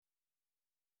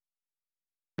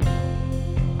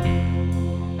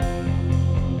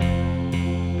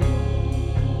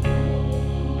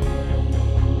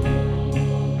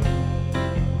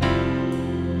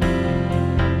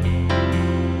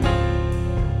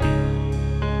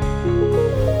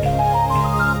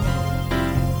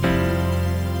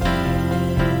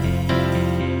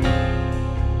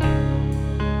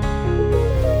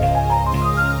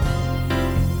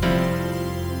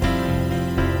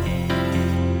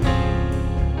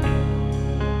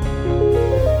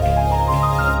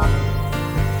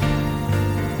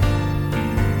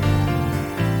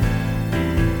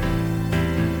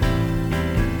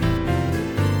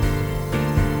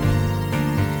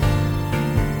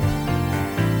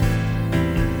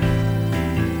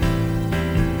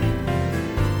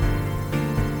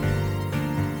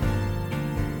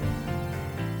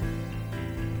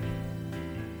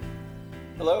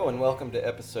Hello and welcome to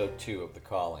episode 2 of The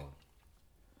Calling.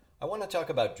 I want to talk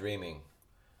about dreaming.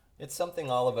 It's something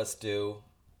all of us do.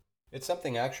 It's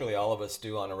something actually all of us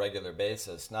do on a regular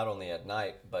basis, not only at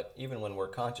night, but even when we're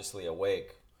consciously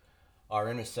awake. Our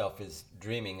inner self is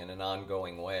dreaming in an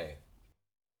ongoing way.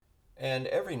 And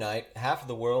every night, half of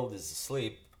the world is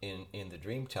asleep in the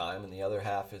dream time, and the other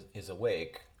half is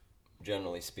awake,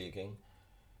 generally speaking.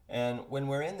 And when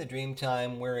we're in the dream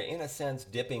time, we're in a sense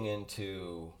dipping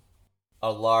into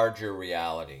a larger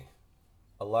reality,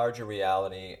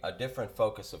 a different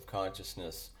focus of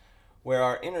consciousness, where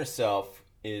our inner self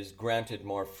is granted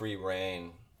more free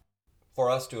rein for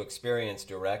us to experience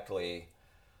directly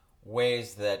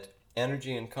ways that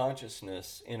energy and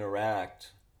consciousness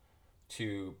interact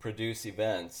to produce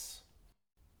events,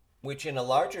 which in a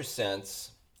larger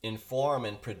sense inform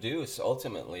and produce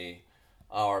ultimately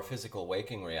our physical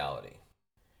waking reality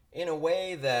in a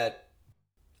way that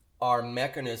our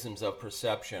mechanisms of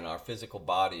perception, our physical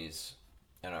bodies,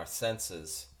 and our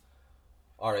senses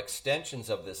are extensions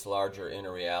of this larger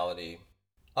inner reality.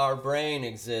 Our brain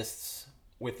exists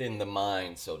within the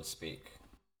mind, so to speak.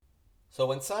 So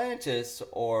when scientists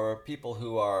or people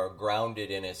who are grounded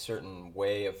in a certain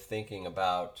way of thinking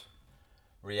about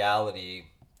reality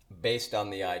based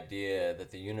on the idea that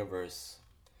the universe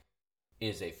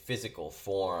is a physical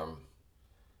form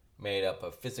made up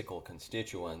of physical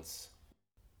constituents,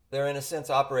 they're in a sense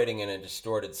operating in a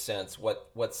distorted sense,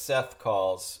 what Seth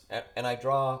calls, and I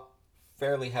draw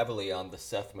fairly heavily on the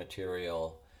Seth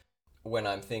material when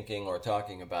I'm thinking or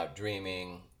talking about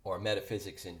dreaming or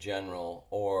metaphysics in general,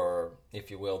 or,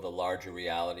 if you will, the larger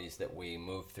realities that we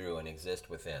move through and exist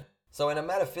within. So in a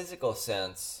metaphysical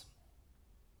sense,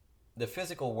 the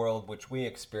physical world which we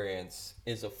experience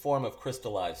is a form of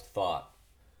crystallized thought.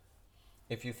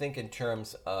 If you think in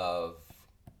terms of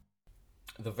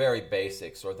the very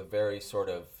basics or the very sort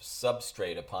of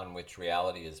substrate upon which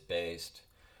reality is based,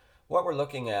 what we're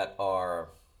looking at are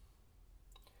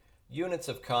units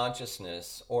of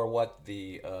consciousness, or what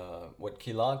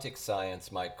chelantic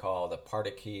science might call the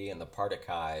partichy and the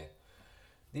partichae.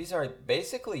 These are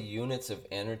basically units of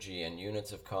energy and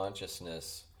units of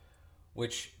consciousness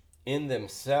which in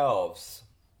themselves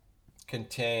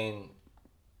contain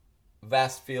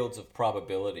vast fields of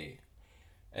probability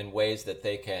and ways that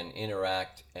they can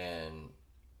interact and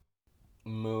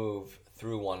move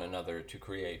through one another to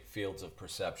create fields of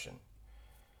perception.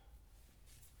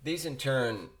 These in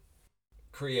turn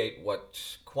create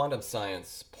what quantum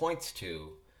science points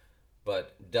to,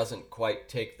 but doesn't quite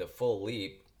take the full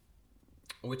leap,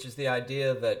 which is the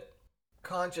idea that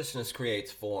consciousness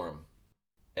creates form,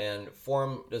 and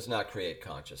form does not create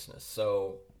consciousness.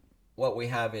 So what we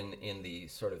have in the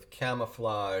sort of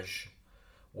camouflage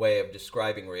way of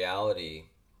describing reality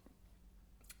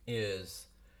is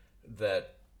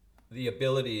that the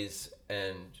abilities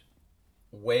and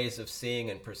ways of seeing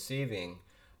and perceiving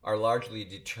are largely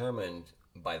determined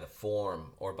by the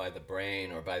form or by the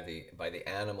brain or by the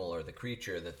animal or the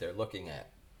creature that they're looking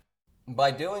at.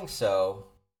 By doing so,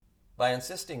 by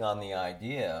insisting on the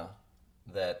idea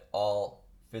that all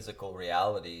physical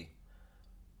reality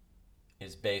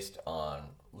is based on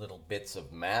little bits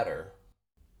of matter,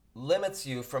 limits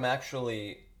you from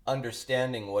actually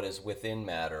understanding what is within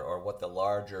matter, or what the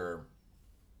larger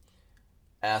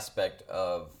aspect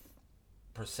of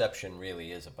perception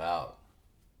really is about.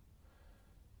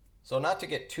 So not to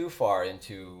get too far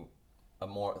into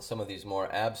some of these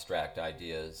more abstract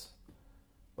ideas,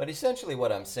 but essentially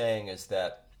what I'm saying is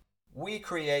that we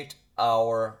create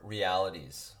our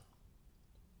realities.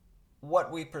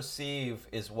 What we perceive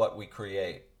is what we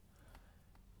create.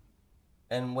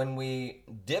 And when we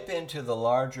dip into the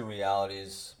larger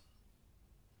realities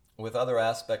with other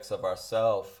aspects of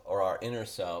ourself or our inner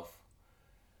self,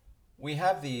 we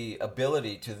have the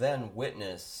ability to then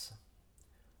witness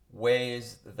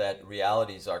ways that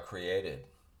realities are created.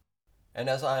 And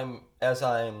as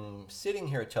I'm sitting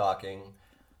here talking,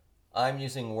 I'm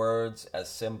using words as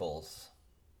symbols.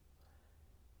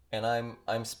 And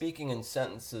I'm speaking in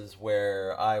sentences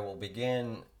where I will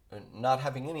begin not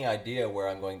having any idea where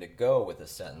I'm going to go with a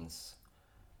sentence,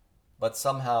 but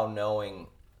somehow knowing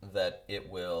that it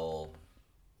will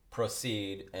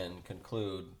proceed and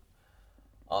conclude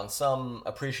on some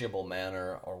appreciable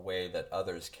manner or way that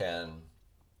others can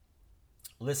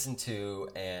listen to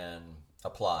and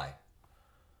apply.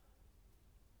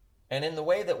 And in the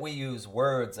way that we use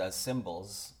words as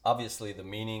symbols, obviously the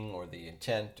meaning or the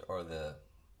intent or the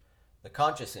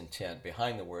conscious intent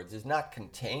behind the words is not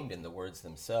contained in the words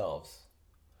themselves.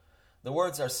 The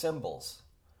words are symbols.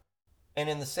 And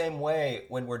in the same way,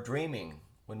 when we're dreaming,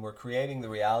 when we're creating the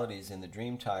realities in the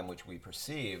dream time which we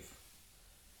perceive,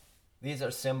 These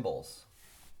are symbols.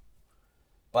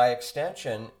 By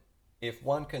extension, if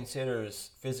one considers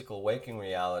physical waking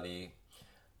reality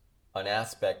an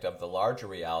aspect of the larger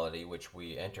reality which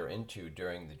we enter into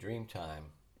during the dream time,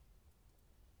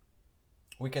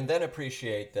 we can then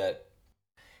appreciate that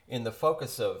in the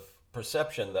focus of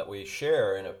perception that we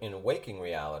share in a waking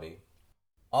reality,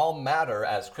 all matter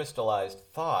as crystallized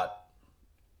thought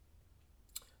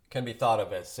can be thought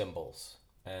of as symbols.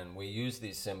 And we use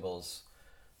these symbols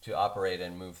to operate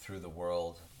and move through the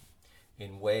world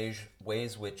in ways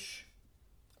which,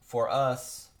 for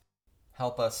us,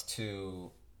 help us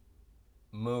to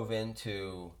move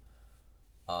into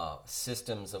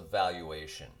systems of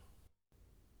valuation.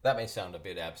 That may sound a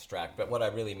bit abstract, but what I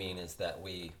really mean is that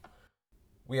we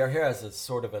are here as a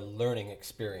sort of a learning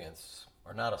experience,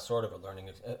 or not a sort of a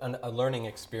learning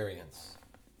experience.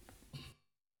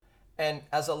 And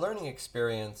as a learning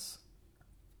experience,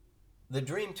 the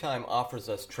dream time offers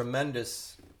us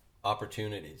tremendous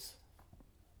opportunities.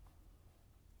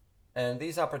 And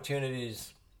these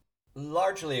opportunities,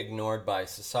 largely ignored by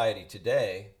society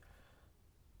today,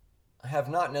 have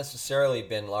not necessarily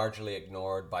been largely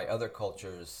ignored by other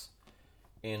cultures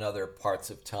in other parts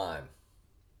of time.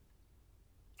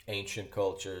 Ancient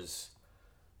cultures,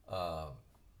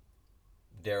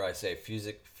 dare I say,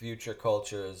 future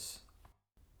cultures.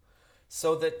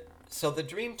 So the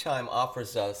dream time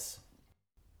offers us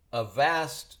a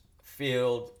vast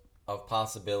field of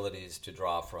possibilities to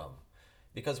draw from.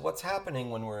 Because what's happening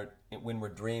when we're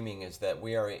dreaming is that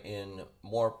we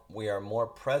are more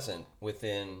present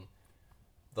within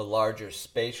the larger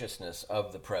spaciousness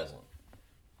of the present.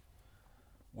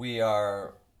 We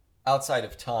are outside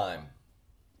of time.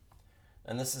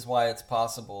 And this is why it's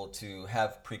possible to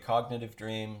have precognitive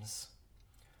dreams,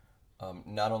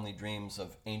 not only dreams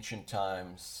of ancient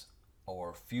times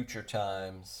or future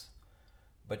times,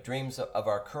 but dreams of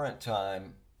our current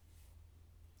time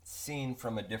seen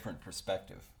from a different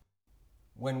perspective.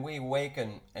 When we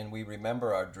awaken and we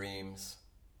remember our dreams,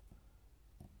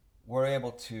 we're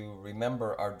able to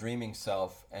remember our dreaming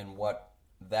self and what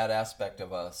that aspect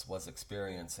of us was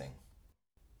experiencing.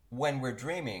 When we're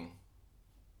dreaming,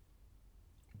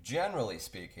 generally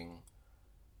speaking,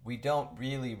 we don't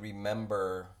really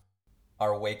remember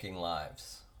our waking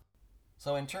lives.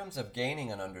 So in terms of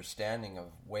gaining an understanding of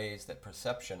ways that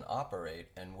perception operate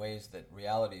and ways that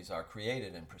realities are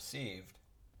created and perceived,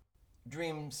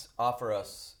 dreams offer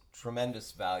us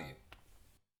tremendous value.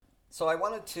 So I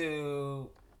wanted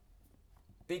to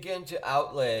begin to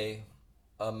outlay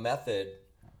a method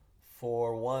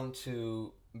for one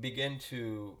to begin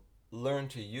to learn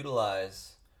to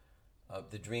utilize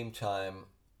the dream time,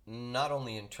 not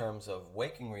only in terms of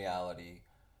waking reality,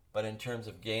 but in terms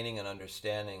of gaining an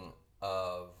understanding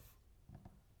of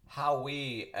how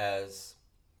we as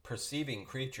perceiving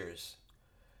creatures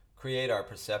create our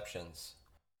perceptions.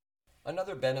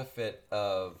 Another benefit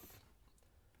of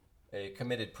a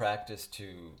committed practice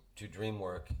to dream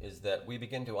work is that we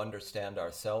begin to understand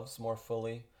ourselves more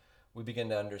fully. We begin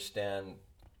to understand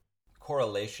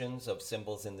correlations of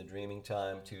symbols in the dreaming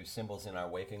time to symbols in our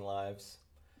waking lives,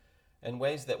 and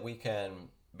ways that we can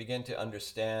begin to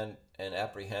understand and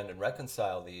apprehend and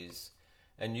reconcile these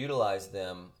and utilize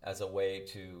them as a way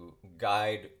to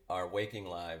guide our waking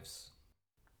lives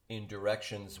in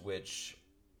directions which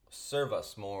serve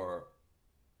us more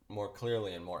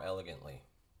clearly and more elegantly.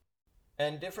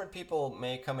 And different people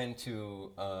may come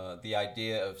into the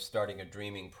idea of starting a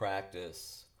dreaming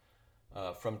practice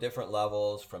from different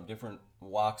levels, from different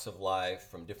walks of life,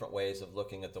 from different ways of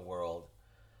looking at the world.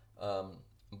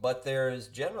 But there is,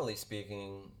 generally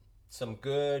speaking, some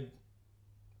good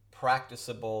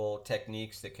practicable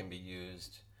techniques that can be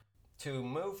used to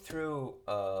move through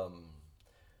a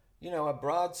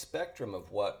broad spectrum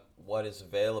of what is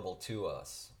available to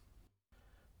us.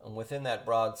 And within that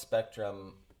broad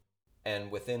spectrum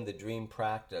and within the dream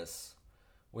practice,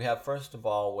 we have, first of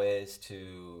all, ways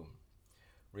to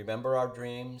remember our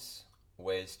dreams,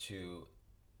 ways to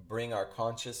bring our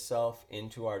conscious self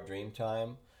into our dream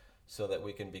time so that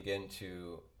we can begin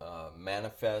to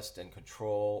manifest and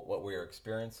control what we are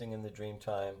experiencing in the dream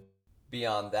time.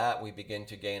 Beyond that, we begin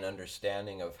to gain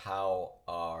understanding of how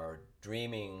our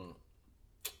dreaming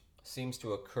seems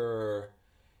to occur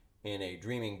in a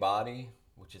dreaming body,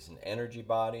 which is an energy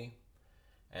body,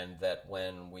 and that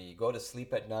when we go to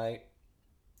sleep at night,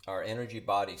 our energy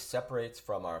body separates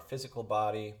from our physical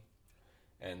body,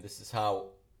 and this is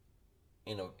how,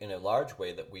 in a large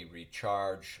way, that we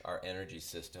recharge our energy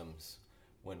systems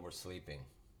when we're sleeping.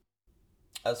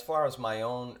 As far as my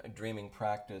own dreaming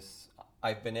practice,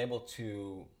 I've been able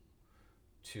to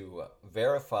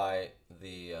verify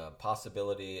the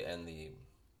possibility and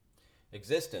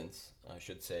existence, I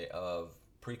should say, of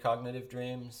precognitive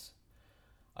dreams.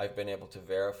 I've been able to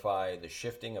verify the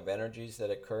shifting of energies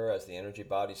that occur as the energy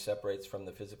body separates from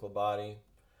the physical body.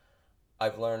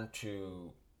 I've learned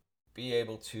to be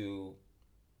able to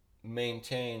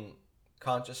maintain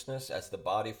consciousness as the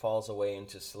body falls away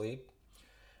into sleep.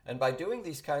 And by doing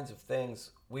these kinds of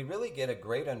things, we really get a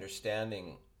great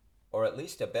understanding, or at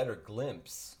least a better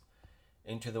glimpse,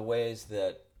 into the ways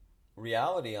that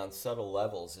reality on subtle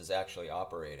levels is actually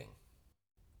operating.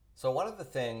 So one of the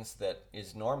things that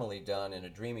is normally done in a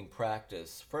dreaming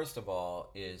practice, first of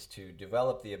all, is to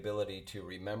develop the ability to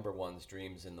remember one's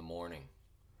dreams in the morning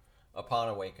upon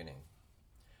awakening.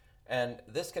 And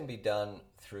this can be done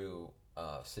through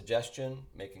suggestion,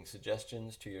 making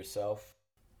suggestions to yourself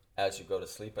as you go to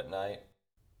sleep at night.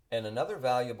 And another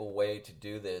valuable way to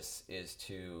do this is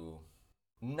to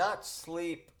not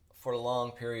sleep for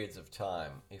long periods of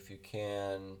time. If you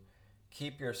can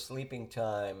keep your sleeping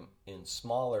time in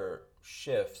smaller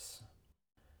shifts,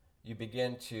 you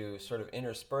begin to sort of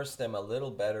intersperse them a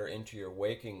little better into your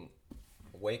waking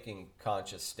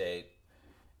conscious state,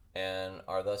 and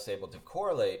are thus able to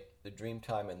correlate the dream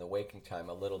time and the waking time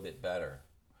a little bit better.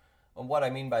 And what I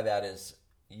mean by that is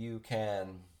you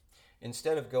can,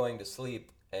 instead of going to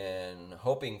sleep and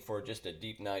hoping for just a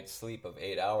deep night's sleep of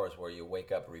 8 hours where you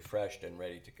wake up refreshed and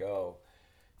ready to go,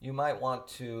 you might want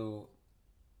to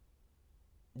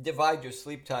divide your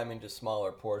sleep time into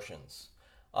smaller portions.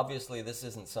 Obviously, this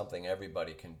isn't something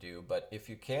everybody can do, but if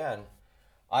you can,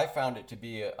 I found it to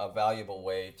be a valuable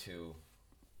way to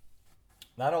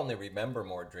not only remember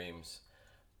more dreams,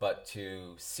 but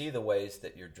to see the ways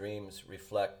that your dreams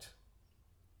reflect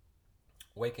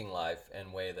waking life,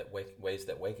 and ways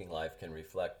that waking life can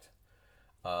reflect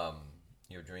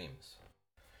your dreams.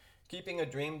 Keeping a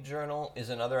dream journal is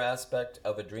another aspect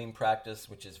of a dream practice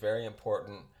which is very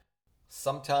important.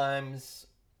 Sometimes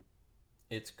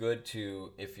it's good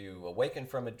to, if you awaken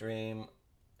from a dream,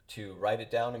 to write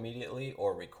it down immediately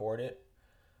or record it.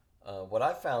 What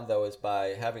I've found, though, is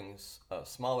by having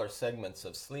smaller segments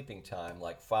of sleeping time,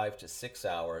 like 5 to 6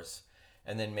 hours,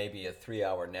 and then maybe a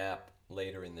 3-hour nap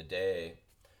later in the day,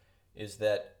 is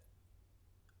that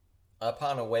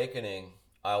upon awakening,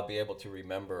 I'll be able to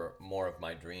remember more of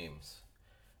my dreams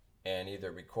and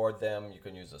either record them. You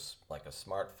can use a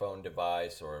smartphone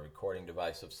device or a recording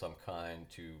device of some kind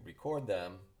to record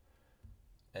them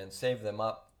and save them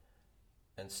up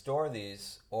and store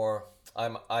these. Or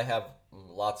I have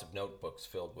lots of notebooks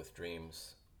filled with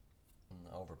dreams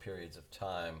over periods of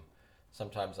time.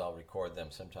 Sometimes I'll record them,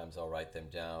 sometimes I'll write them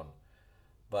down.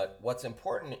 But what's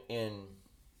important in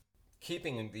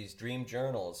keeping these dream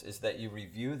journals is that you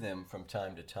review them from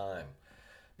time to time.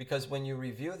 Because when you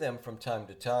review them from time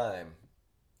to time,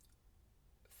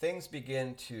 things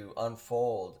begin to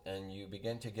unfold and you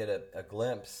begin to get a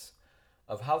glimpse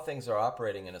of how things are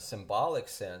operating in a symbolic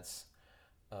sense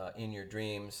in your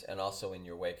dreams and also in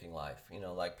your waking life. You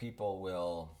know, like people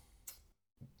will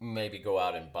maybe go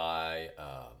out and buy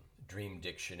dream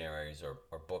dictionaries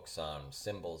or books on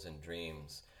symbols in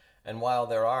dreams. And while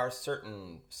there are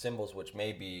certain symbols which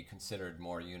may be considered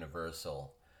more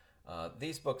universal,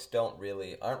 these books aren't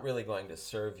really going to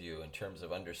serve you in terms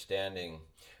of understanding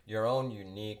your own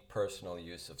unique personal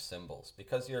use of symbols,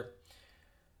 because your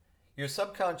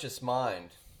subconscious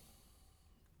mind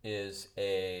is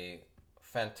a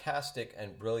fantastic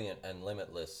and brilliant and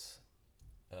limitless,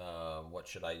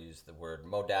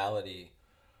 modality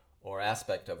or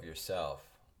aspect of yourself.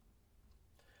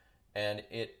 And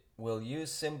it will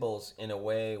use symbols in a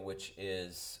way which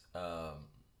is,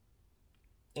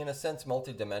 in a sense,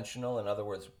 multidimensional. In other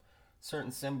words,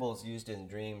 certain symbols used in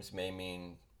dreams may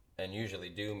mean, and usually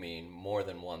do mean, more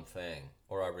than one thing,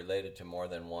 or are related to more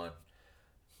than one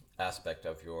aspect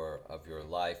of your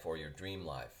life or your dream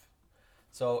life.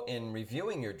 So in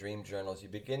reviewing your dream journals, you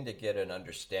begin to get an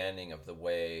understanding of the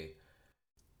way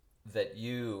that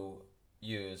you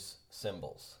use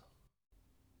symbols.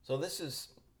 So this is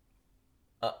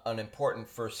an important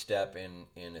first step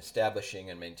in establishing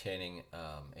and maintaining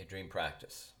a dream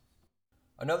practice.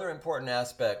 Another important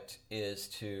aspect is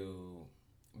to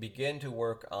begin to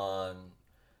work on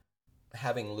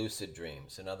having lucid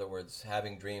dreams. In other words,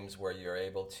 having dreams where you're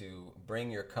able to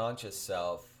bring your conscious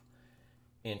self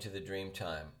into the dream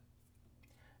time.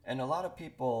 And a lot of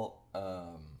people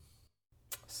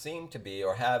seem to be,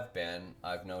 or have been,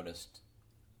 I've noticed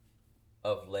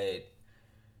of late,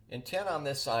 intent on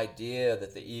this idea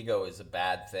that the ego is a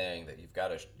bad thing, that you've got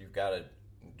to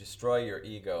destroy your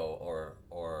ego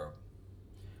or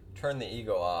turn the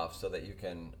ego off so that you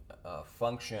can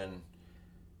function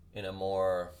in a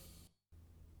more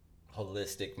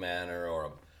holistic manner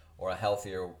or or a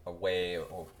healthier way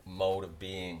or mode of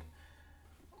being.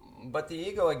 But the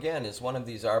ego, again, is one of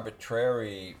these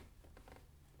arbitrary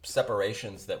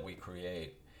separations that we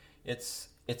create. It's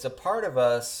a part of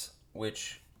us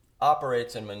which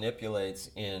operates and manipulates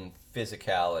in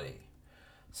physicality.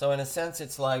 So in a sense,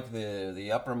 it's like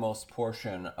the uppermost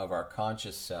portion of our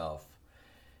conscious self.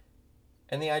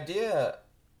 And the idea,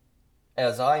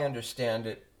 as I understand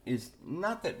it, is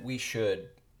not that we should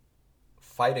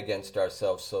fight against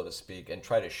ourselves, so to speak, and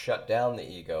try to shut down the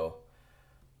ego,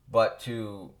 but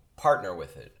to partner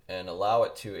with it and allow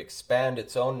it to expand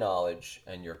its own knowledge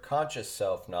and your conscious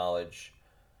self-knowledge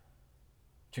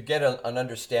to get an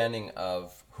understanding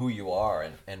of who you are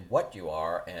and what you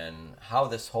are and how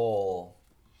this whole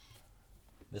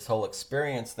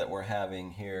experience that we're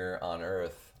having here on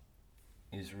Earth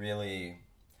is really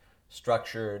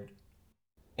structured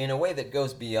in a way that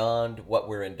goes beyond what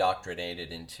we're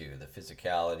indoctrinated into, the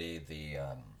physicality,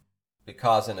 the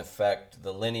cause and effect,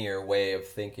 the linear way of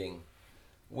thinking,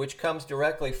 which comes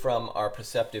directly from our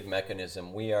perceptive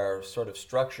mechanism. We are sort of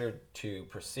structured to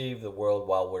perceive the world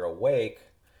while we're awake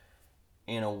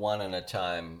in a one at a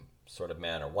time sort of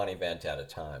manner, one event at a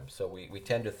time. So we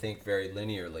tend to think very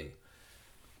linearly.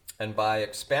 And by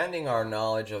expanding our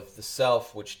knowledge of the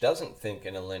self, which doesn't think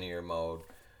in a linear mode,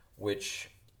 which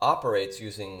operates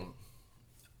using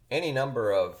any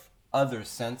number of other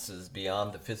senses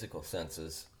beyond the physical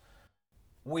senses,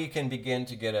 we can begin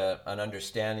to get an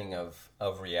understanding of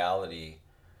reality,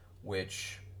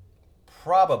 which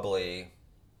probably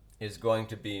is going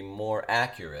to be more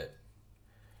accurate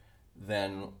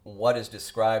than what is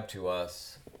described to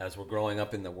us as we're growing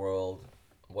up in the world,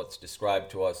 what's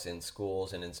described to us in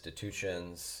schools and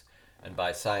institutions, and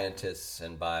by scientists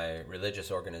and by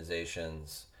religious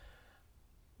organizations.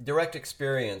 Direct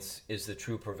experience is the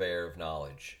true purveyor of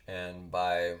knowledge. And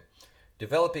by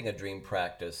developing a dream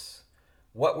practice,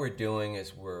 what we're doing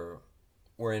is we're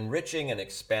enriching and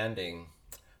expanding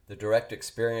the direct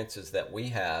experiences that we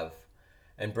have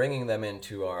and bringing them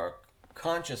into our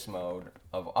conscious mode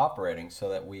of operating so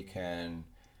that we can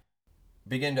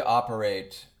begin to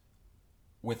operate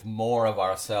with more of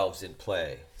ourselves in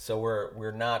play. So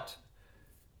we're not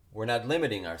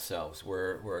limiting ourselves.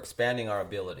 We're expanding our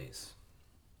abilities.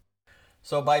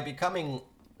 So by becoming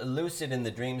lucid in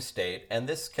the dream state, and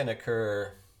this can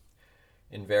occur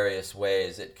in various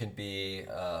ways, it can be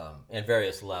in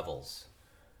various levels.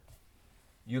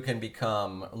 You can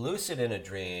become lucid in a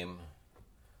dream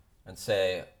and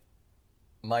say,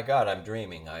 "My God, I'm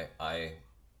dreaming."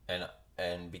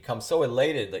 And become so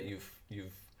elated that you've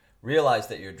realized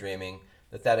that you're dreaming,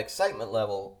 that excitement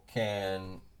level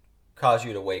can cause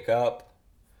you to wake up,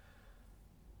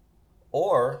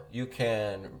 or you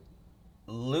can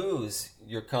lose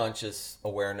your conscious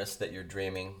awareness that you're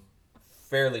dreaming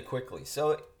fairly quickly.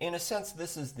 So in a sense,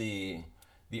 this is the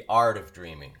art of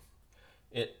dreaming.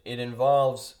 It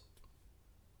involves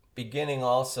beginning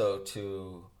also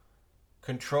to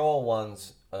control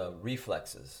one's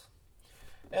reflexes.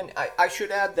 And I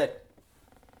should add that,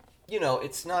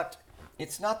 it's not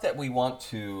that we want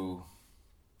to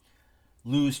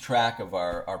lose track of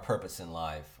our purpose in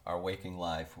life, our waking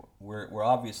life. We're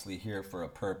obviously here for a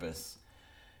purpose.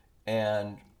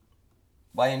 And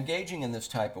by engaging in this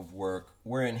type of work,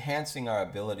 we're enhancing our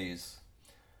abilities.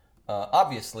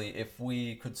 Obviously, if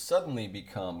we could suddenly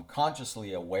become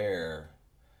consciously aware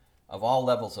of all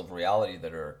levels of reality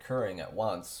that are occurring at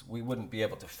once, we wouldn't be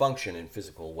able to function in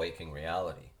physical waking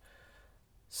reality.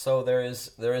 So there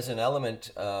is an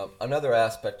element, another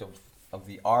aspect of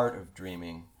the art of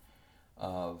dreaming,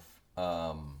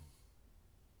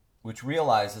 which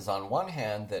realizes on one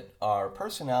hand that our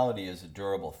personality is a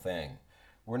durable thing.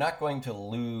 We're not going to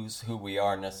lose who we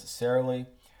are necessarily,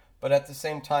 but at the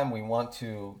same time we want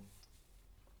to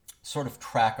sort of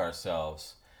track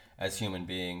ourselves as human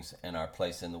beings and our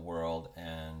place in the world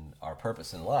and our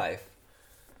purpose in life.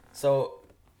 So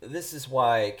this is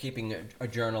why keeping a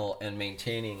journal and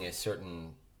maintaining a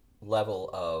certain level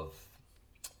of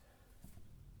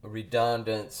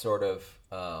redundant sort of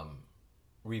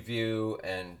review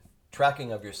and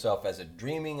tracking of yourself as a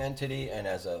dreaming entity and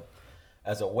as a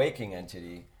waking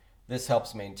entity, this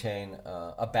helps maintain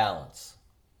a balance.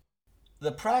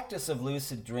 The practice of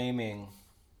lucid dreaming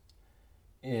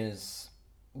is,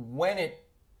 when it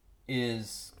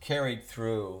is carried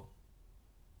through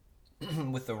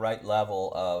with the right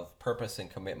level of purpose and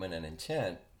commitment and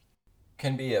intent,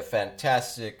 can be a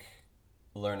fantastic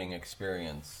learning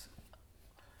experience.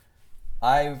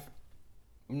 I've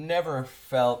never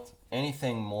felt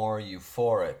anything more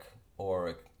euphoric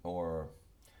or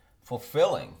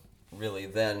fulfilling, really,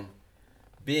 than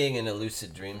being in a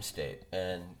lucid dream state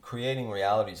and creating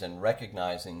realities and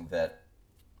recognizing that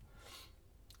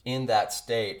in that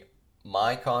state,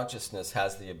 my consciousness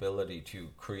has the ability to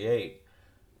create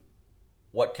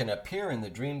what can appear in the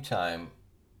dream time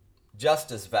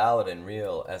just as valid and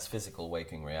real as physical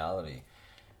waking reality.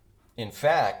 In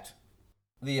fact,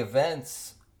 the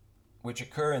events which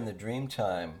occur in the dream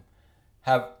time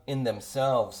have in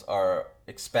themselves are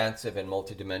expansive and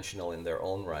multidimensional in their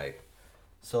own right,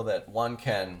 so that one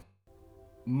can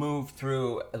move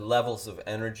through levels of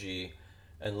energy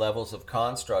and levels of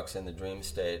constructs in the dream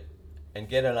state and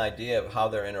get an idea of how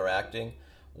they're interacting,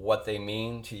 what they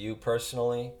mean to you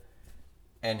personally,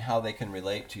 and how they can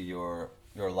relate to your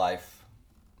life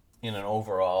in an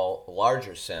overall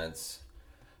larger sense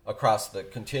across the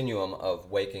continuum of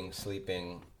waking,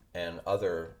 sleeping, and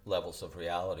other levels of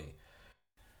reality.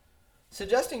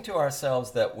 Suggesting to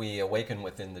ourselves that we awaken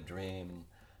within the dream.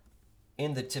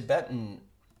 In the Tibetan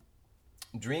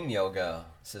dream yoga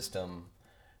system,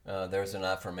 there's an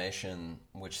affirmation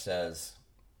which says,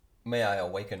 "May I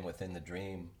awaken within the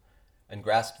dream and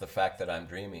grasp the fact that I'm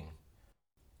dreaming,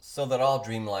 so that all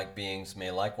dreamlike beings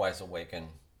may likewise awaken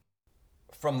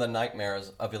from the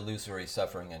nightmares of illusory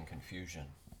suffering and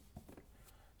confusion."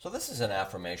 So this is an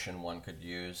affirmation one could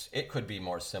use. It could be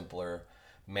more simpler.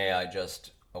 May I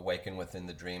just awaken within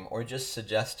the dream, or just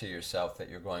suggest to yourself that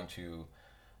you're going to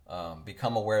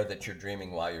become aware that you're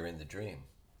dreaming while you're in the dream.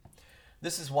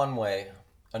 This is one way.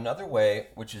 Another way,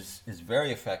 which is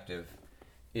very effective,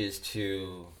 is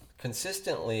to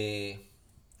consistently,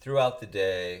 throughout the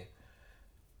day,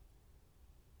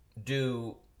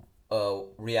 do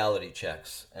reality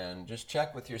checks and just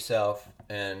check with yourself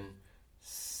and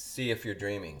see if you're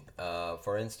dreaming.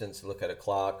 For instance, look at a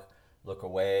clock, look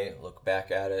away, look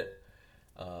back at it,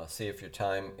 see if the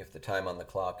time on the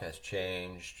clock has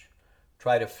changed.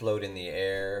 Try to float in the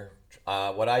air.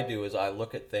 What I do is I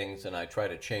look at things and I try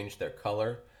to change their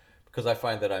color, because I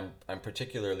find that I'm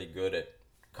particularly good at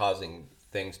causing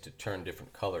things to turn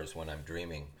different colors when I'm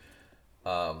dreaming.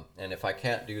 And if I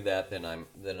can't do that, then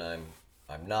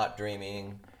I'm not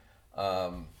dreaming.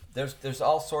 There's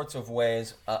all sorts of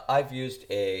ways. I've used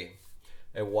a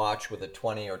watch with a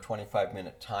 20 or 25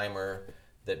 minute timer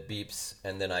that beeps,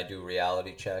 and then I do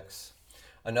reality checks.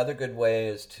 Another good way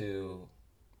is to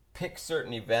pick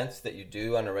certain events that you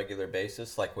do on a regular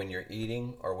basis, like when you're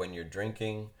eating or when you're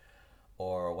drinking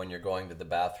or when you're going to the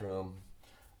bathroom.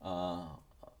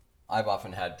 I've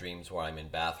often had dreams where I'm in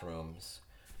bathrooms.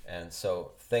 And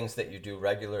so things that you do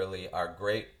regularly are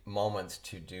great moments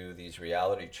to do these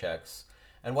reality checks.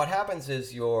 And what happens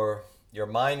is your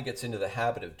mind gets into the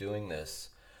habit of doing this,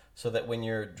 so that when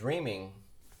you're dreaming,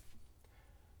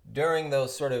 during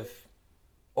those sort of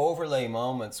overlay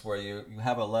moments where you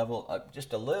have a level,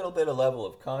 just a little bit of level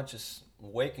of conscious,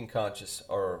 waking conscious,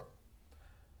 or,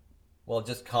 well,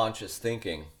 just conscious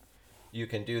thinking, you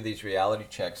can do these reality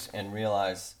checks and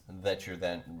realize that you're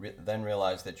then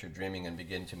realize that you're dreaming and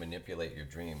begin to manipulate your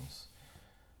dreams.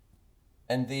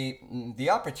 And the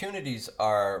opportunities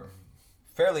are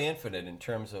fairly infinite in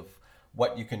terms of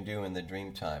what you can do in the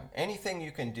dream time. Anything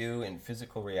you can do in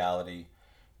physical reality,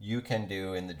 you can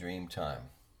do in the dream time.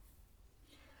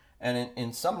 And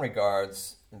in some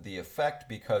regards, the effect,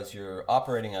 because you're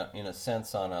operating in a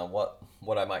sense on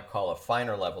what I might call a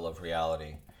finer level of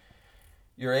reality,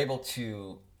 you're able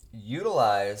to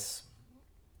utilize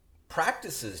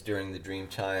practices during the dream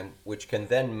time which can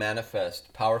then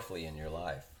manifest powerfully in your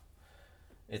life.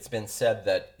 It's been said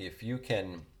that if you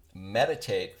can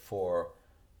meditate for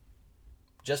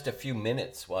just a few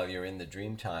minutes while you're in the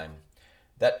dream time,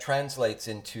 that translates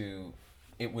into,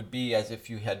 it would be as if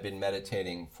you had been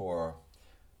meditating for,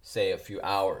 say, a few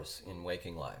hours in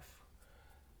waking life.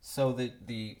 So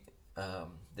the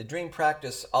dream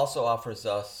practice also offers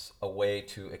us a way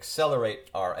to accelerate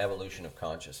our evolution of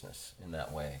consciousness in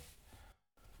that way.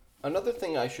 Another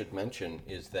thing I should mention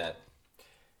is that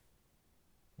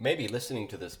maybe listening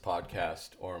to this podcast,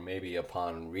 or maybe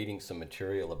upon reading some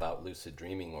material about lucid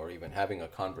dreaming, or even having a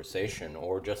conversation,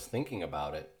 or just thinking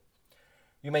about it,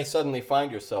 you may suddenly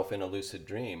find yourself in a lucid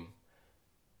dream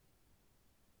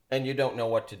and you don't know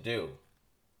what to do.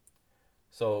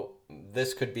 So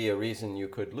this could be a reason you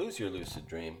could lose your lucid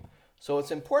dream. So it's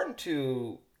important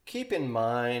to keep in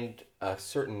mind a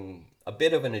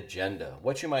bit of an agenda,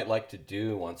 what you might like to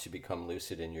do once you become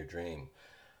lucid in your dream.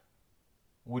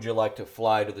 Would you like to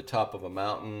fly to the top of a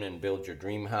mountain and build your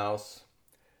dream house?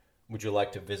 Would you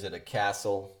like to visit a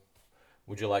castle?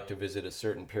 Would you like to visit a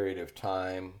certain period of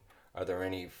time? Are there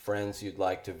any friends you'd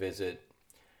like to visit?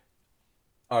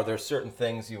 Are there certain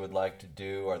things you would like to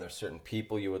do? Are there certain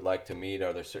people you would like to meet?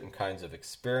 Are there certain kinds of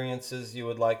experiences you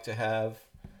would like to have?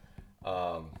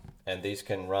 And these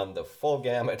can run the full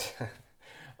gamut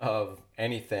of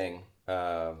anything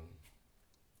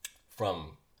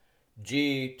from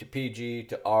G to PG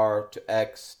to R to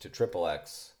X to triple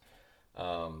X.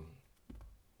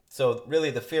 So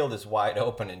really the field is wide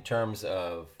open in terms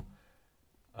of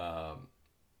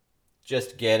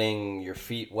just getting your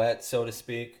feet wet, so to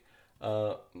speak.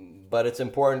 But it's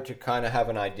important to kind of have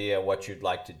an idea what you'd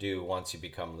like to do once you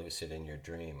become lucid in your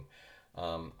dream.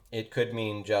 It could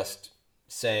mean just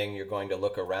saying you're going to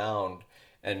look around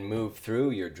and move through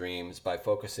your dreams by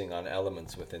focusing on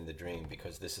elements within the dream,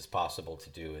 because this is possible to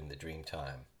do in the dream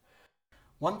time.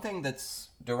 One thing that's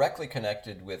directly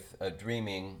connected with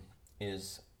dreaming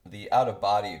is the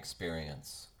out-of-body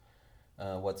experience,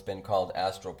 what's been called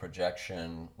astral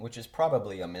projection, which is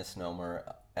probably a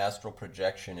misnomer. Astral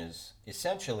projection is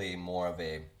essentially more of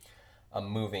a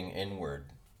moving inward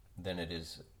than it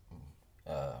is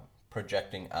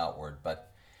projecting outward.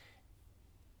 But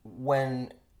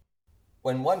when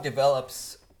one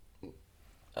develops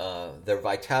their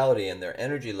vitality and their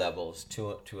energy levels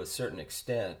to a certain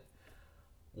extent,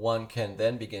 one can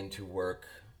then begin to work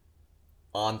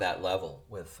on that level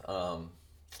with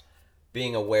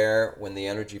being aware when the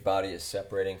energy body is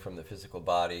separating from the physical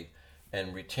body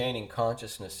and retaining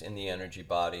consciousness in the energy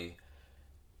body.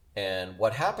 And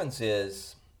what happens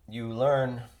is you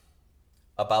learn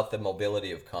about the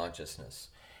mobility of consciousness.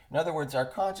 In other words, our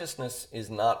consciousness is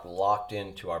not locked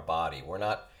into our body. We're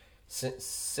not,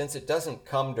 since it doesn't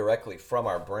come directly from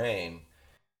our brain,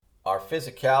 our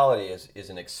physicality is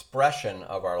an expression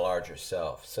of our larger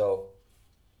self. So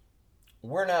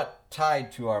we're not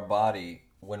tied to our body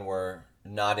when we're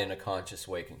not in a conscious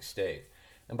waking state.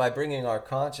 And by bringing our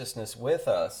consciousness with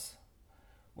us,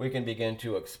 we can begin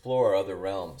to explore other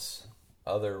realms,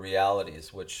 other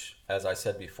realities, which, as I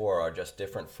said before, are just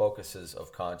different focuses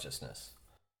of consciousness.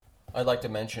 I'd like to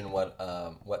mention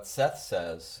what Seth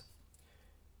says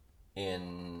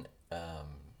in,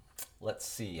 let's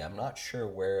see, I'm not sure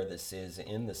where this is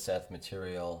in the Seth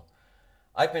material.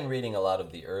 I've been reading a lot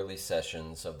of the early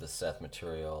sessions of the Seth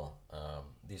material.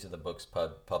 These are the books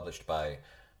published by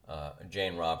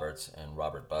Jane Roberts and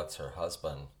Robert Butts, her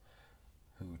husband,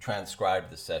 who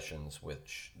transcribed the sessions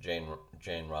which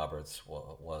Jane Roberts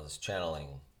was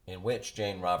channeling, in which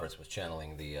Jane Roberts was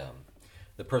channeling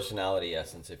the personality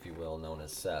essence, if you will, known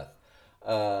as Seth.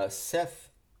 Seth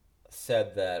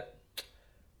said that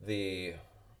the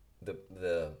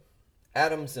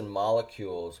atoms and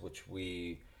molecules which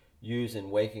we use in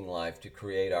waking life to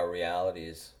create our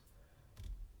realities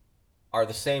are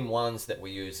the same ones that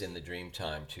we use in the dream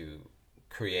time to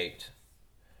create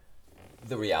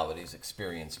the realities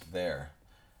experienced there.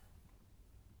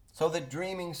 So the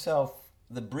dreaming self,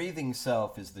 the breathing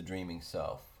self is the dreaming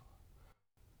self.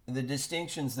 The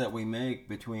distinctions that we make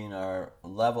between our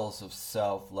levels of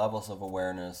self, levels of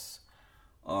awareness,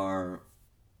 are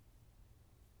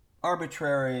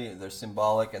arbitrary, they're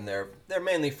symbolic, and they're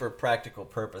mainly for practical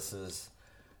purposes.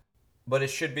 But it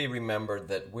should be remembered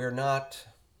that we're not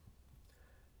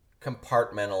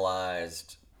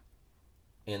compartmentalized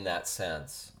in that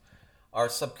sense. Our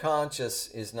subconscious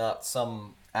is not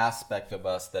some aspect of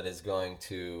us that is going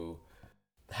to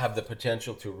have the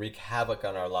potential to wreak havoc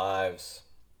on our lives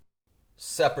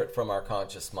separate from our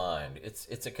conscious mind.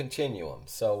 It's a continuum.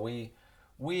 So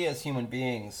we as human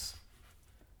beings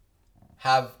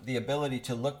have the ability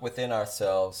to look within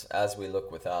ourselves as we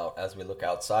look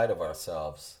outside of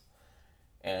ourselves.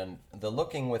 And the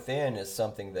looking within is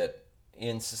something that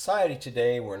in society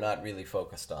today we're not really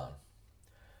focused on.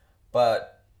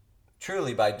 But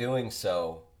truly by doing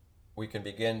so, we can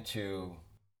begin to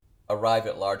arrive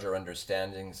at larger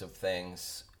understandings of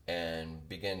things and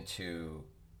begin to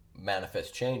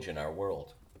manifest change in our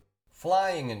world.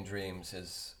 Flying in dreams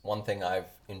is one thing I've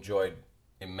enjoyed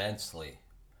immensely.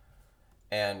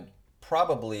 And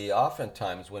probably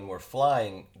oftentimes when we're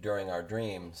flying during our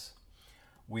dreams,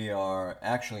 we are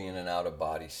actually in an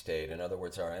out-of-body state. In other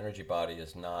words, our energy body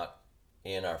is not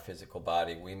in our physical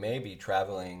body. We may be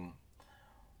traveling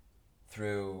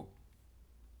through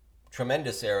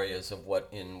tremendous areas of what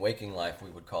in waking life we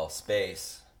would call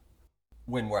space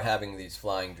when we're having these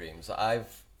flying dreams.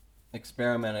 I've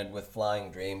experimented with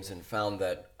flying dreams and found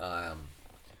that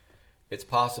it's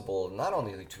possible not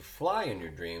only to fly in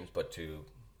your dreams, but to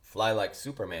fly like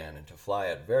Superman and to fly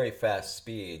at very fast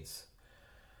speeds.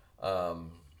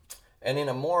 And in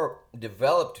a more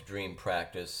developed dream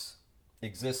practice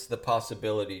exists the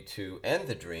possibility to end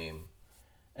the dream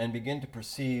and begin to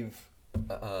perceive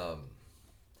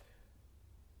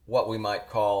what we might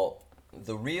call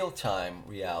the real-time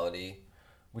reality,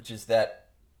 which is that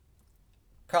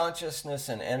consciousness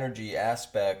and energy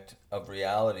aspect of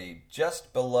reality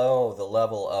just below the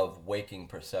level of waking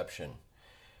perception,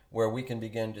 where we can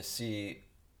begin to see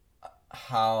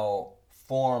how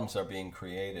forms are being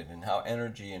created and how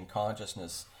energy and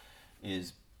consciousness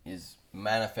is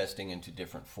manifesting into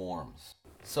different forms.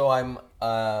 So I'm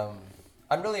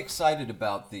really excited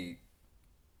about the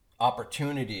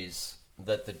opportunities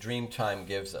that the dream time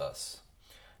gives us,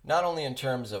 not only in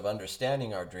terms of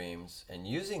understanding our dreams and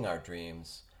using our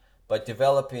dreams, but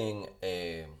developing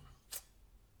a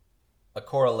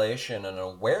correlation and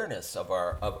awareness of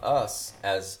us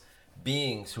as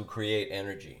beings who create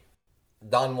energy.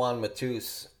 Don Juan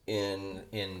Matus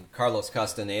in Carlos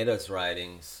Castaneda's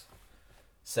writings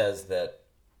says that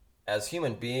as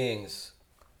human beings,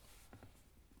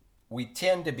 we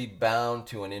tend to be bound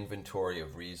to an inventory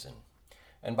of reason.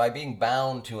 And by being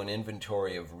bound to an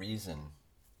inventory of reason,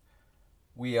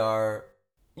 we are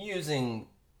using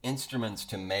instruments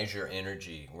to measure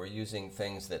energy. We're using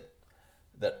things that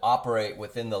operate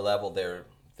within the level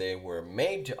they were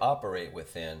made to operate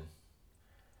within,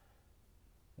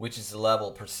 which is the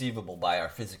level perceivable by our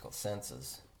physical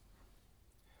senses.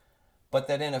 But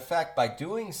that in effect, by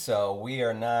doing so, we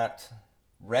are not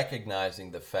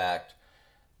recognizing the fact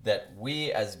that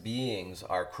we as beings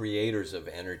are creators of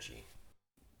energy.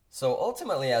 So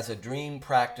ultimately, as a dream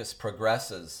practice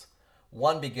progresses,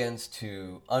 one begins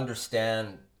to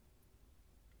understand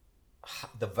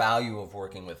the value of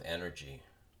working with energy.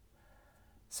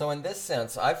 So in this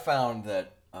sense, I've found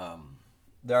that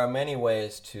there are many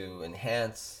ways to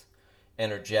enhance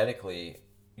energetically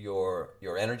your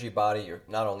energy body,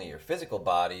 not only your physical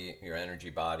body, your energy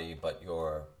body, but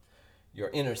your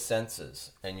inner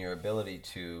senses and your ability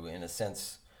to, in a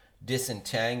sense,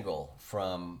 disentangle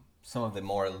from some of the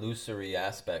more illusory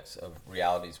aspects of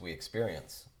realities we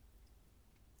experience.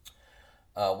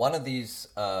 One of these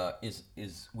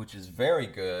which is very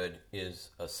good, is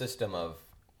a system of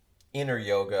inner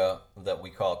yoga that we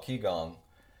call Qigong.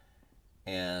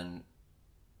 And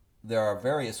there are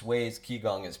various ways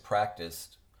Qigong is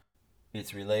practiced.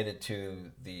 It's related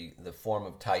to the form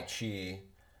of Tai Chi.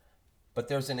 But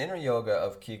there's an inner yoga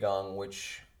of Qigong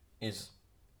which is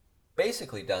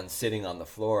basically done sitting on the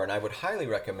floor. And I would highly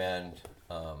recommend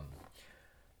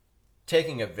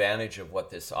taking advantage of what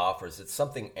this offers. It's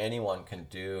something anyone can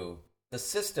do. The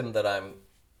system that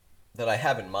I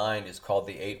have in mind is called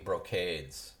the 8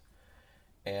 Brocades.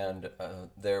 And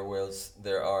there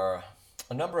are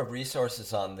a number of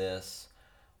resources on this.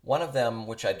 One of them,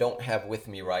 which I don't have with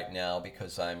me right now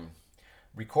because I'm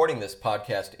recording this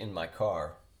podcast in my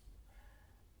car.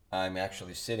 I'm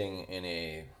actually sitting in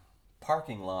a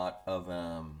parking lot of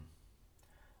an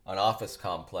office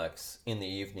complex in the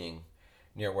evening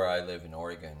near where I live in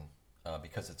Oregon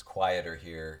because it's quieter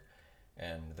here,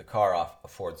 and the car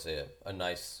affords a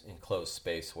nice enclosed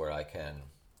space where I can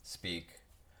speak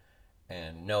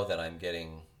and know that I'm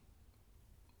getting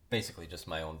basically just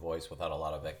my own voice without a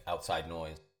lot of outside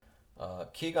noise.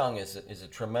 Qigong is a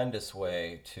tremendous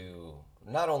way to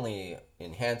not only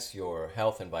enhance your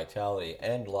health and vitality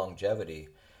and longevity,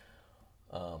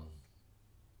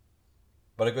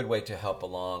 but a good way to help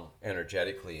along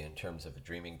energetically in terms of a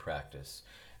dreaming practice.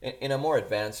 In a more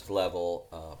advanced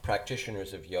level,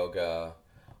 practitioners of yoga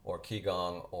or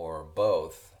Qigong or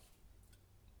both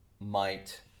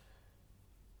might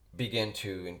begin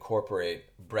to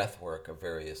incorporate breath work of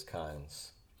various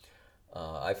kinds.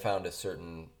 I found a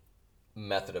certain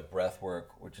method of breath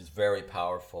work which is very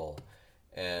powerful,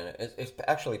 and it's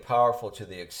actually powerful to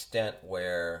the extent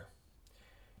where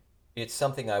it's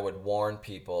something I would warn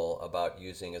people about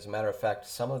using. As a matter of fact,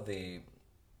 some of the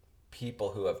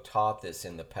people who have taught this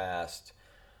in the past,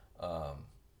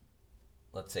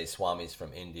 let's say swamis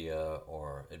from India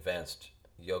or advanced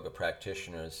yoga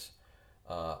practitioners,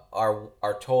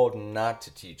 are told not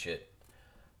to teach it.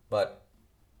 But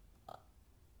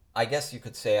I guess you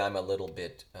could say I'm a little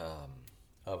bit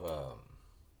of a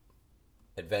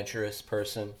adventurous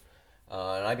person,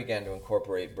 and I began to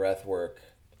incorporate breath work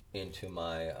into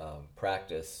my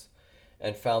practice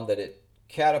and found that it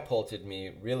catapulted me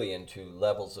really into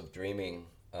levels of dreaming.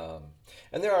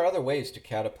 And there are other ways to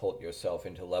catapult yourself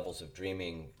into levels of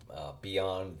dreaming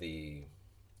beyond the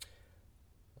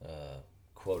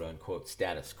quote-unquote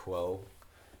status quo.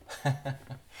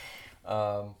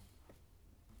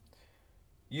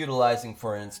 Utilizing,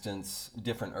 for instance,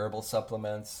 different herbal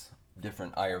supplements,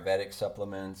 different Ayurvedic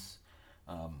supplements,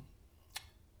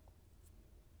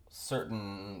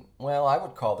 certain, I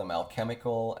would call them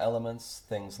alchemical elements,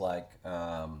 things like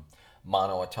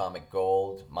monatomic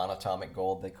gold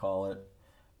they call it,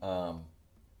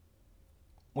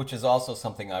 which is also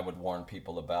something I would warn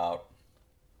people about.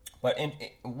 But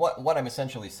what I'm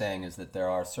essentially saying is that there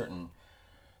are certain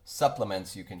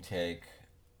supplements you can take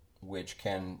which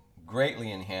can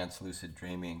greatly enhance lucid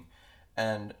dreaming.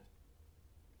 And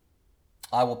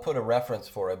I will put a reference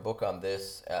for a book on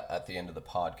this at the end of the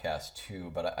podcast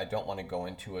too, but I don't want to go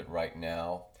into it right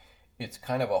now. It's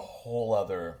kind of a whole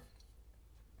other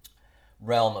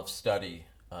realm of study,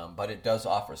 but it does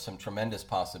offer some tremendous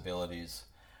possibilities.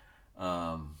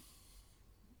 To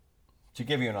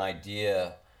give you an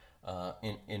idea,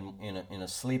 in a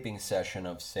sleeping session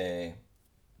of, say,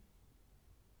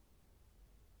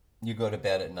 you go to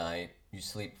bed at night, you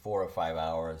sleep 4 or 5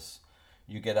 hours,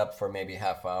 you get up for maybe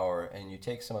half hour, and you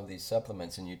take some of these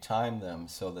supplements and you time them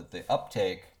so that the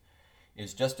uptake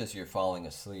is just as you're falling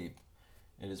asleep.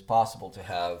 It is possible to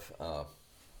have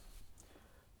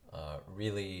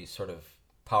really sort of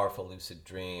powerful lucid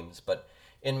dreams. But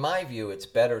in my view, it's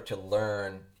better to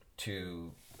learn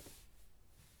to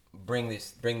bring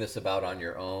this about on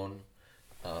your own,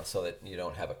 so that you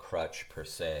don't have a crutch per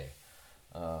se.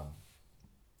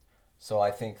 So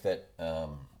I think that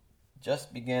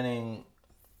just beginning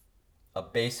a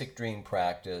basic dream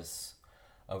practice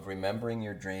of remembering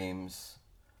your dreams,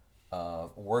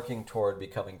 working toward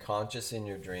becoming conscious in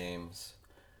your dreams,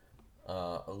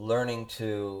 learning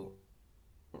to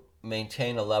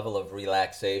maintain a level of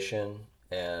relaxation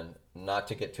and not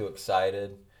to get too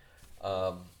excited.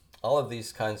 All of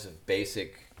these kinds of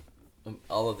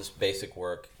all of this basic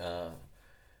work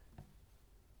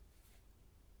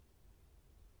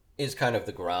is kind of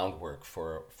the groundwork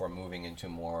for moving into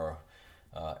more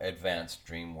advanced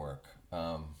dream work.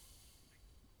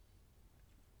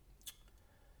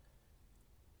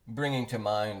 Bringing to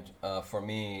mind for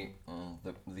me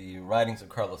the writings of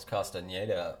Carlos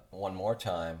Castaneda one more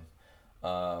time,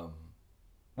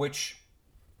 which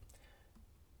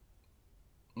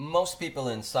most people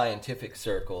in scientific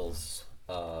circles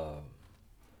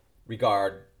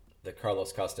regard the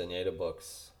Carlos Castaneda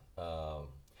books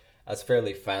as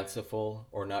fairly fanciful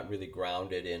or not really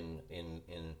grounded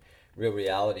in real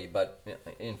reality. But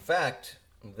in fact,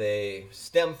 they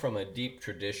stem from a deep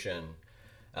tradition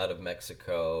out of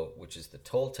Mexico, which is the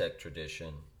Toltec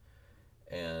tradition.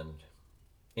 And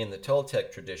in the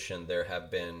Toltec tradition, there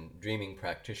have been dreaming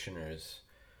practitioners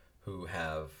who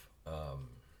have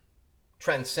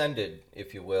transcended,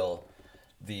 if you will,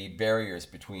 the barriers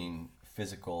between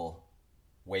physical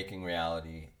waking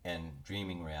reality and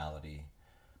dreaming reality,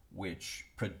 which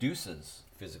produces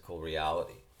physical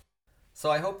reality. So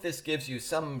I hope this gives you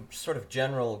some sort of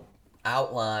general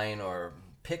outline or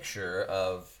picture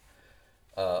of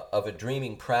a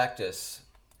dreaming practice,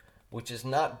 which is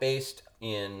not based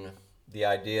in the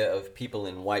idea of people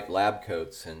in white lab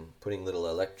coats and putting little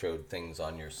electrode things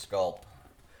on your scalp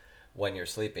when you're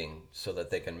sleeping so that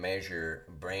they can measure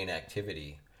brain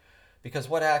activity. Because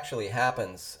what actually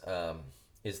happens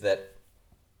is that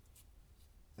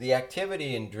the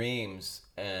activity in dreams,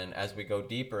 and as we go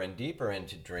deeper and deeper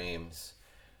into dreams,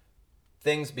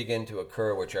 things begin to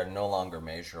occur which are no longer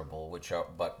measurable,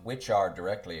 which are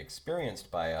directly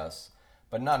experienced by us,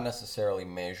 but not necessarily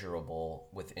measurable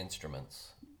with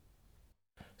instruments.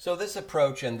 So this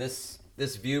approach and this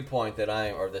viewpoint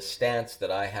the stance that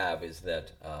I have is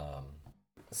that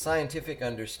scientific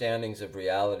understandings of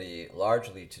reality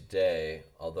largely today,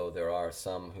 although there are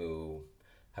some who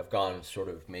have gone sort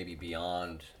of maybe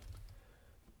beyond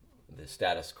the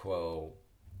status quo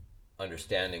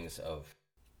understandings of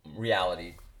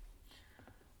reality,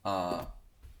 the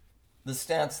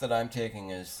stance that I'm taking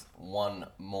is one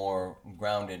more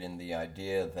grounded in the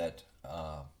idea that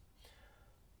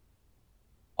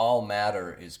all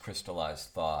matter is crystallized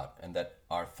thought, and that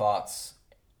our thoughts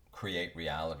create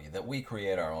reality, that we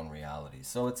create our own reality.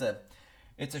 So it's a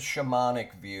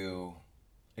shamanic view,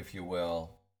 if you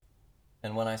will.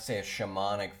 And when I say a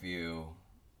shamanic view,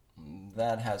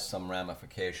 that has some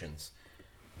ramifications.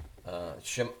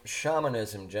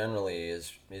 Shamanism generally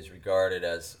is regarded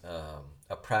as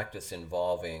a practice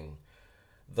involving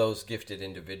those gifted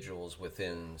individuals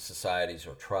within societies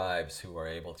or tribes who are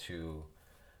able to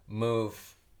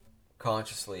move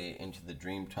consciously into the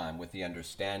dream time with the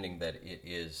understanding that it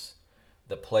is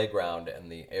the playground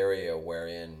and the area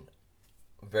wherein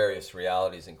various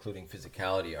realities, including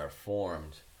physicality, are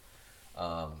formed.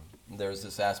 There's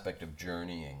this aspect of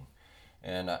journeying.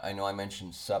 And I know I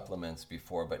mentioned supplements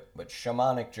before, but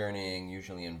shamanic journeying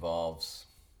usually involves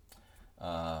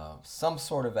some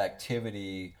sort of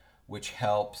activity which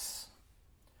helps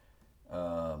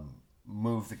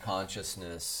move the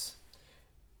consciousness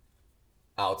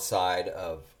outside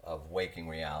of waking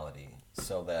reality.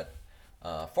 So that,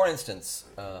 for instance,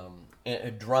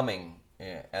 drumming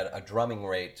at a drumming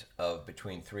rate of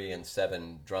between 3 and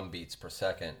 7 drum beats per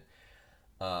second,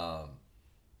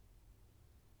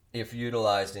 if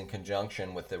utilized in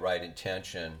conjunction with the right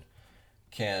intention,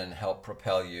 can help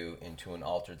propel you into an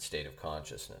altered state of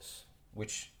consciousness,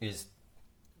 which is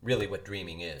really what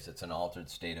dreaming is. It's an altered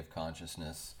state of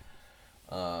consciousness.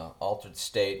 Altered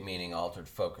state meaning altered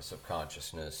focus of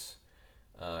consciousness.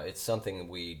 It's something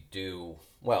we do,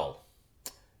 well,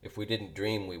 if we didn't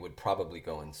dream, we would probably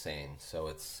go insane. So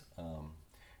it's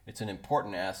an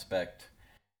important aspect.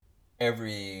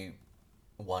 Everyone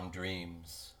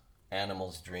dreams.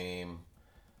 Animals dream.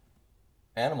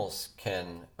 Animals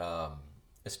can,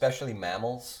 especially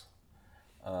mammals,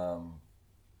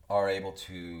 are able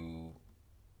to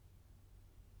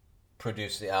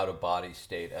produce the out-of-body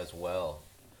state as well.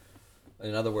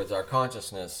 In other words, our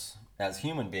consciousness as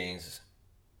human beings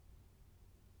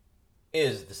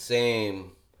is the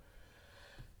same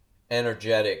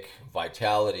energetic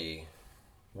vitality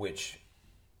which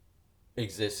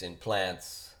exists in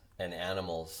plants and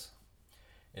animals.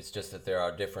 It's just that there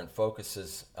are different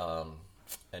focuses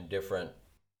and different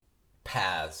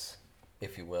paths,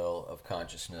 if you will, of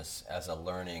consciousness as a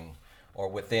learning or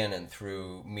within and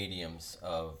through mediums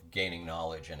of gaining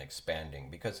knowledge and expanding.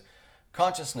 Because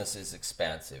consciousness is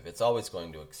expansive. It's always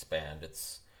going to expand.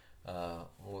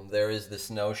 There is this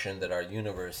notion that our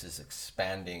universe is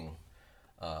expanding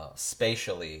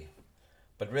spatially,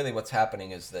 but really what's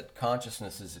happening is that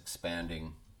consciousness is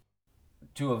expanding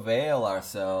to avail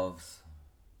ourselves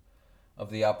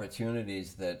of the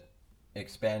opportunities that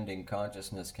expanding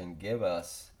consciousness can give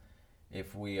us.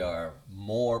 If we are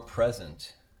more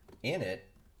present in it,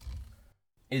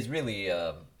 is really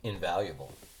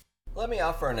invaluable. Let me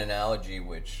offer an analogy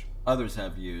which others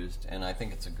have used, and I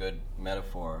think it's a good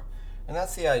metaphor, and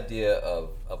that's the idea of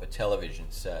a television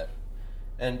set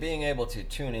and being able to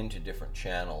tune into different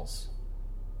channels.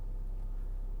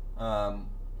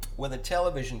 With a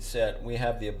television set, we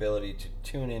have the ability to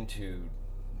tune into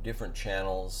different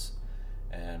channels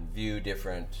and view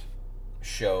different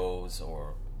shows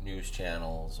or news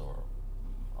channels or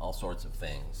all sorts of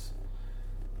things.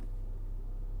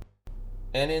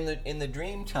 And in the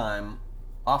dream time,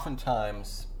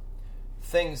 oftentimes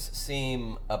things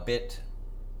seem a bit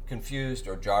confused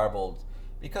or jarbled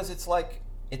because it's like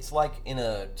in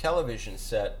a television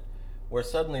set where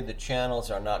suddenly the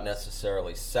channels are not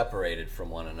necessarily separated from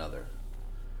one another.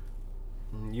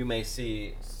 You may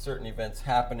see certain events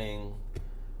happening.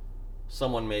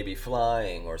 Someone may be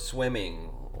flying or swimming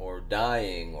or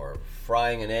dying or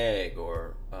frying an egg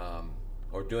or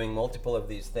doing multiple of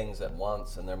these things at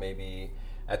once, and there may be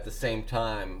at the same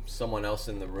time someone else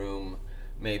in the room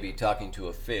may be talking to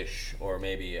a fish, or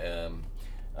maybe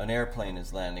an airplane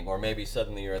is landing, or maybe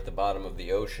suddenly you're at the bottom of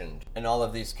the ocean, and all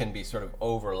of these can be sort of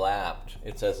overlapped.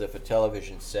 It's as if a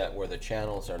television set where the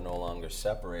channels are no longer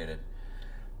separated.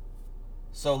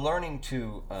 So learning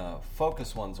to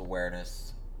focus one's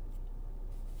awareness,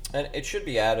 and it should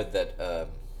be added that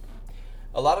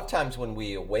a lot of times when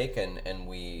we awaken and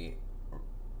we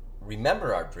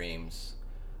remember our dreams,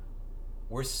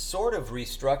 we're sort of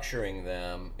restructuring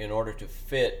them in order to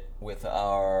fit with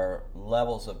our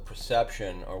levels of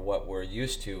perception or what we're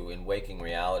used to in waking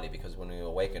reality, because when we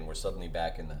awaken, we're suddenly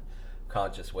back in the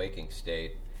conscious waking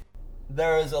state.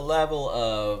 There is a level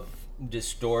of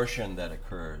distortion that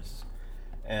occurs,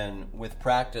 and with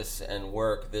practice and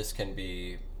work, this can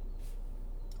be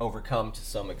overcome to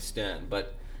some extent.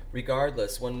 But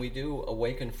regardless, when we do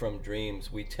awaken from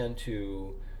dreams, we tend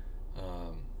to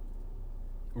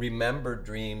remember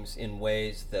dreams in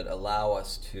ways that allow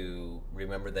us to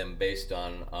remember them based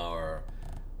on our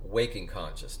waking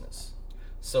consciousness.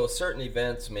 So certain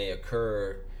events may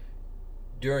occur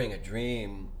during a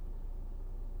dream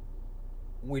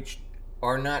which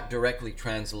are not directly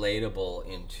translatable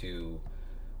into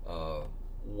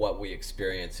what we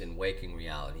experience in waking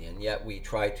reality, and yet we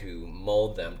try to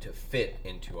mold them to fit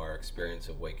into our experience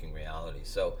of waking reality.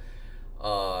 So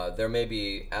there may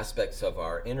be aspects of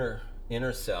our inner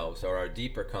selves or our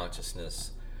deeper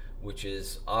consciousness which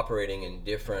is operating in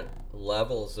different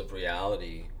levels of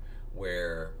reality,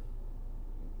 where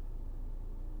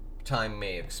time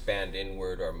may expand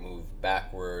inward or move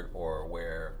backward, or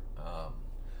where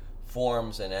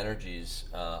forms and energies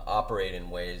operate in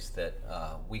ways that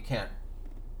we can't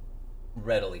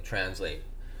readily translate.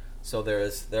 So there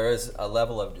is a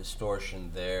level of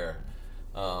distortion there.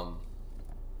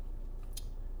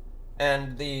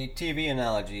 And the TV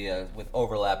analogy with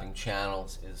overlapping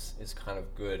channels is kind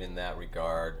of good in that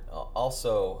regard.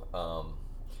 Also,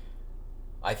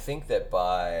 I think that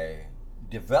by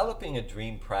developing a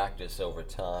dream practice over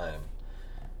time,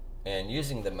 And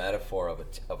using the metaphor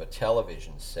of a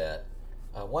television set,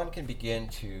 one can begin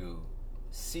to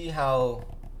see how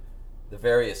the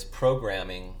various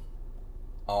programming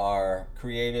are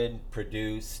created,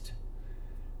 produced,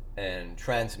 and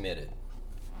transmitted.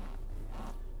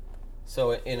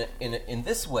 So in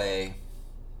this way,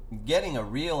 getting a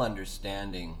real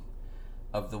understanding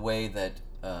of the way that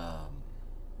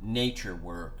nature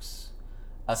works,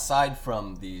 aside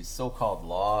from these so-called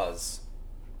laws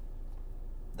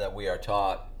that we are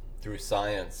taught through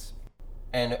science,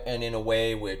 and in a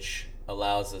way which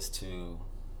allows us to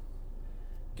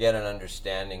get an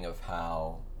understanding of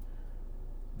how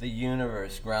the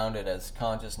universe, grounded as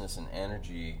consciousness and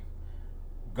energy,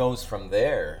 goes from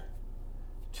there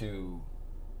to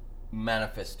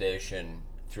manifestation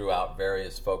throughout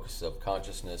various focuses of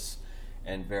consciousness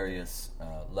and various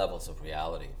levels of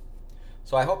reality.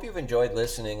 So I hope you've enjoyed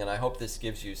listening, and I hope this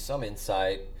gives you some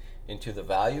insight into the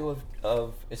value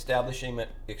of establishing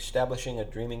a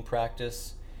dreaming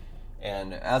practice.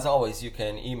 And as always, you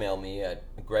can email me at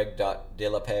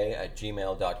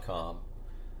greg.delapay@gmail.com.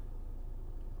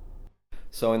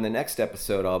 So in the next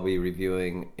episode, I'll be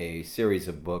reviewing a series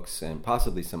of books and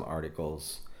possibly some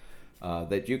articles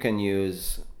that you can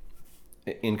use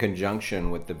in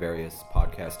conjunction with the various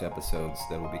podcast episodes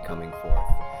that will be coming forth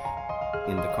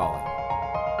in the calling.